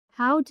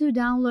how to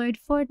download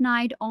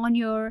Fortnite on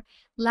your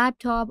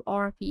laptop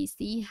or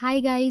PC. Hi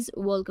guys,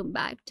 welcome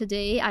back.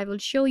 Today I will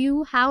show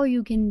you how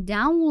you can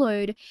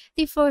download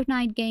the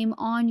Fortnite game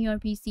on your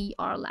PC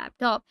or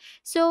laptop.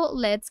 So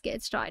let's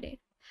get started.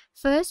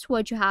 First,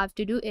 what you have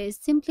to do is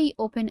simply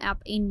open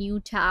up a new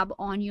tab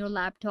on your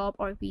laptop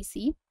or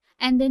PC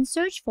and then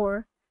search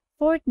for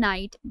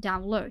Fortnite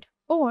download,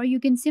 or you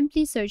can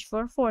simply search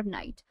for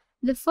Fortnite.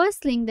 The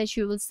first link that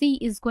you will see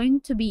is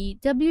going to be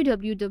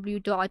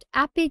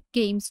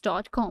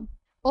www.epicgames.com.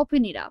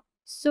 Open it up.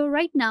 So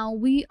right now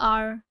we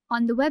are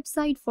on the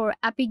website for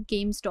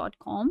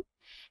epicgames.com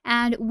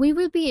and we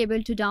will be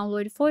able to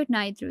download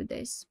Fortnite through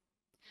this.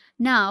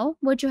 Now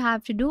what you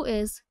have to do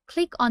is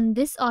click on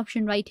this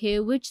option right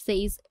here which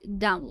says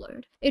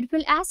download. It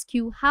will ask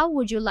you how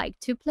would you like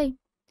to play,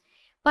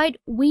 but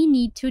we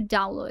need to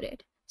download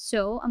it.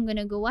 So I'm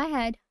gonna go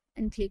ahead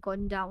and click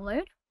on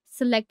download,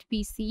 select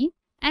PC,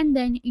 and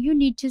then you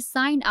need to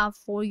sign up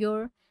for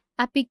your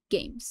Epic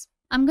Games.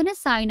 I'm gonna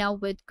sign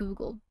up with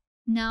Google.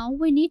 Now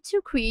we need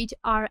to create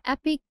our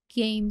Epic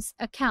Games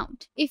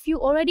account. If you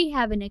already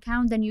have an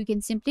account, then you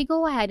can simply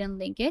go ahead and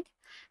link it.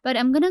 But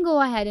I'm gonna go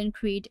ahead and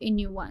create a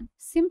new one.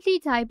 Simply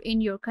type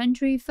in your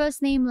country,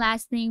 first name,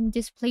 last name,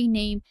 display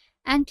name,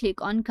 and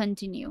click on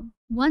continue.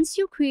 Once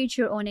you create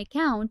your own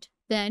account,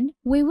 then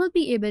we will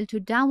be able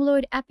to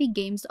download Epic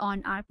Games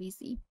on our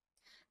PC.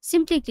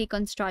 Simply click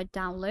on start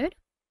download,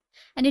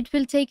 and it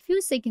will take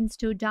few seconds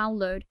to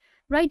download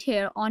right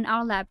here on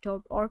our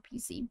laptop or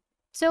PC.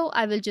 So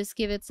I will just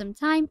give it some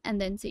time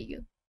and then see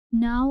you.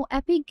 Now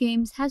Epic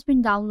Games has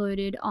been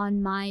downloaded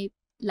on my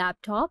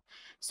laptop.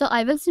 So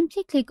I will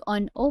simply click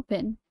on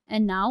open,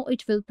 and now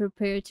it will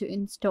prepare to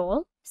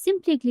install.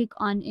 Simply click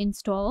on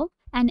install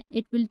and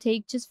it will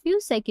take just few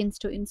seconds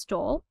to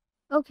install.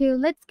 Okay,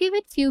 let's give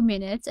it few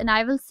minutes and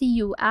I will see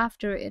you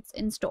after it's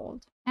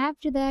installed.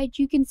 After that,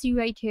 you can see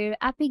right here,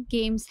 Epic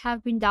Games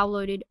have been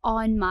downloaded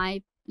on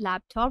my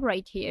laptop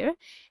right here.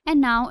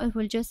 And now it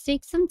will just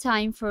take some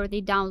time for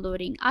the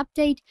downloading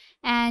update,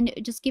 and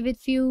just give it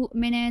few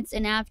minutes,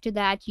 and after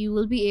that you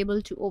will be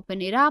able to open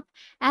it up,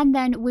 and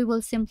then we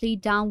will simply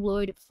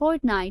download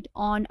Fortnite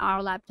on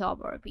our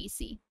laptop or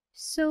PC.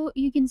 So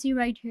you can see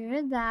right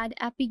here that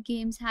Epic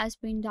Games has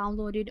been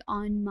downloaded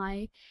on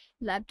my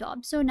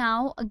laptop. So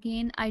now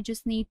again I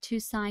just need to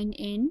sign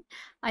in.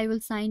 I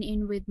will sign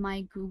in with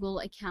my Google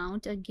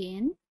account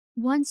again.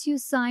 Once you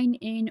sign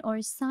in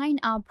or sign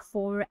up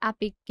for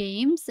Epic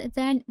Games,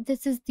 then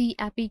this is the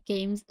Epic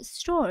Games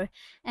store.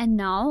 And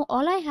now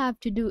all I have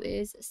to do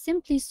is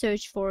simply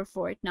search for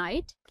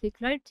Fortnite. Click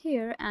right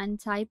here and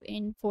type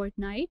in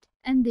Fortnite.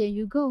 And there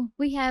you go.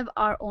 We have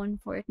our own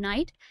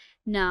Fortnite.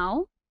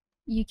 Now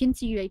you can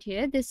see right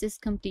here, this is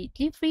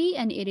completely free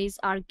and it is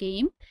our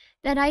game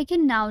that I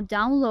can now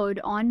download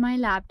on my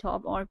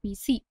laptop or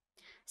PC.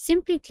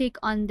 Simply click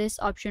on this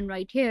option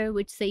right here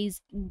which says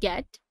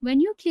get.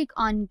 When you click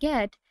on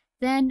get,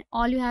 then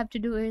all you have to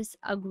do is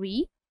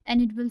agree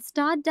and it will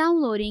start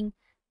downloading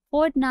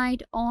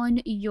Fortnite on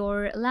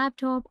your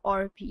laptop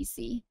or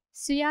PC.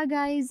 So yeah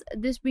guys,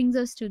 this brings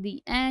us to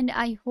the end.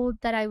 I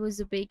hope that I was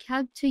a big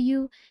help to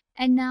you,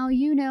 and now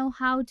you know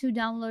how to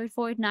download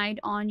Fortnite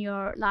on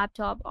your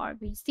laptop or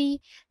PC.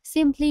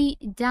 Simply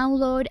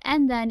download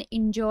and then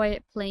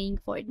enjoy playing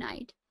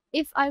Fortnite.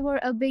 If I were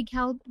a big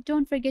help,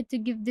 don't forget to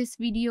give this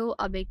video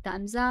a big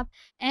thumbs up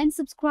and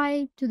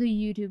subscribe to the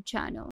YouTube channel.